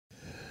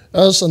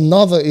As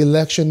another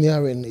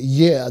electioneering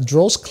year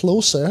draws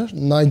closer,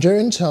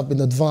 Nigerians have been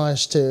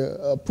advised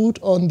to put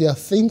on their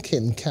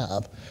thinking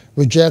cap,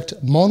 reject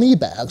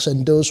moneybags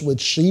and those with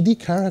shady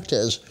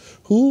characters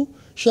who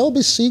shall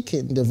be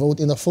seeking the vote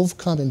in the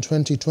forthcoming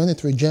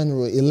 2023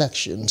 general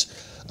elections.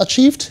 A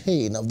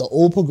chieftain of the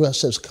All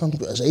Progressives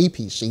Congress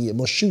 (APC),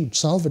 Moshood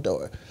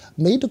Salvador,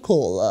 made the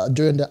call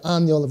during the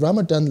annual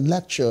Ramadan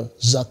Lecture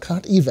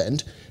Zakat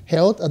event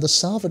held at the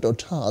Salvador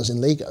Towers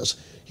in Lagos.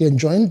 He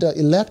enjoined the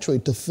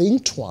electorate to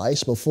think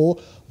twice before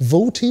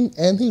voting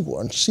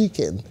anyone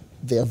seeking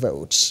their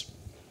votes.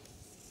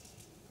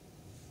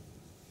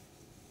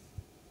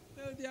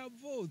 Their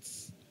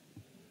votes,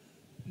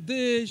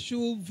 they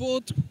should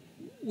vote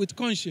with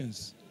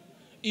conscience.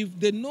 If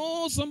they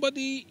know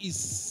somebody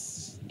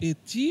is a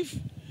thief,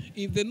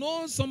 if they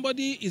know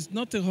somebody is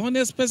not a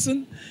honest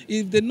person,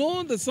 if they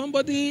know that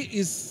somebody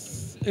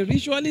is a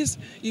ritualist,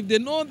 if they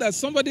know that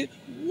somebody,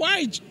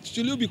 why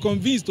should you be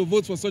convinced to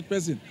vote for such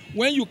person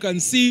when you can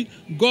see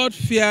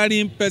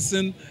God-fearing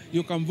person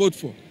you can vote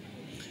for?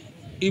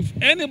 If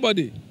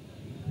anybody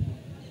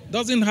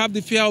doesn't have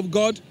the fear of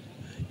God,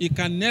 he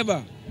can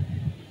never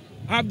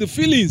have the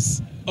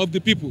feelings of the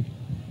people.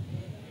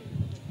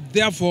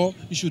 Therefore,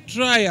 you should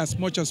try as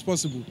much as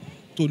possible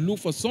to look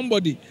for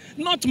somebody,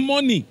 not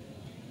money,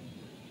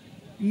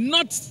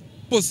 not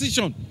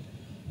position,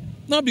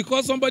 not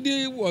because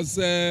somebody was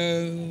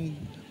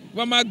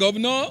former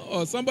governor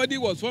or somebody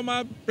was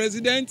former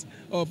president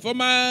or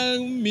former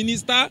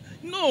minister.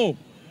 No,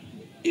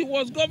 he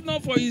was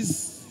governor for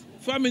his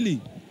family.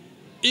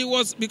 It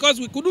was because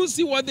we couldn't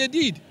see what they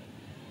did.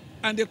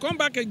 And they come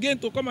back again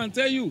to come and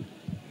tell you,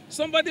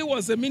 somebody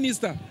was a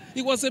minister.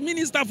 He was a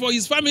minister for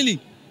his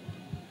family.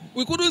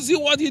 We couldn't see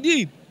what he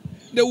did.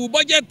 They will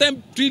budget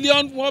 10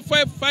 trillion,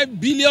 5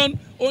 billion,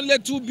 only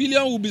 2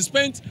 billion will be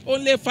spent,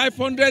 only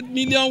 500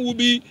 million will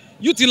be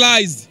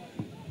utilized.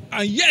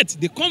 And yet,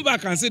 they come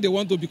back and say they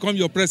want to become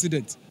your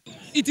president.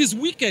 It is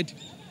wicked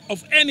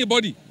of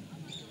anybody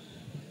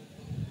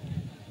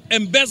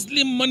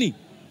embezzling money,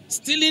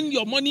 stealing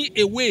your money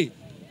away,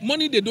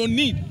 money they don't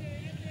need.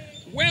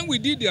 When we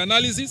did the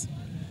analysis,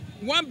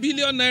 1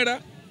 billion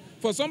naira,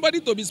 for somebody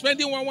to be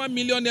spending 1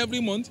 million every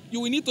month, you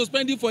will need to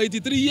spend it for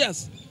 83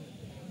 years.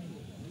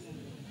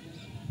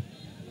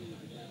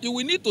 You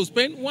will need to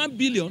spend 1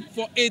 billion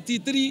for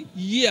 83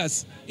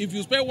 years. If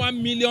you spend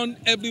 1 million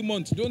every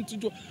month,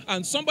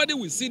 and somebody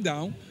will sit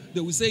down, they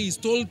will say he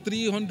stole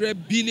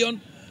 300 billion,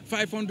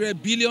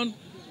 500 billion.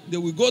 They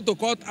will go to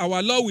court.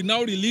 Our law will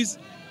now release.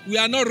 We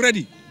are not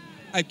ready.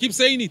 I keep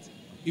saying it.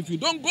 If you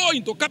don't go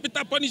into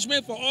capital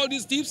punishment for all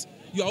these thieves,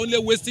 you are only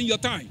wasting your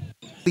time.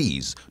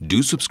 Please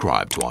do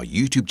subscribe to our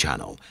YouTube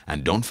channel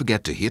and don't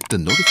forget to hit the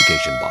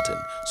notification button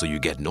so you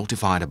get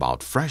notified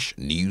about fresh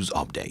news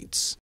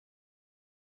updates.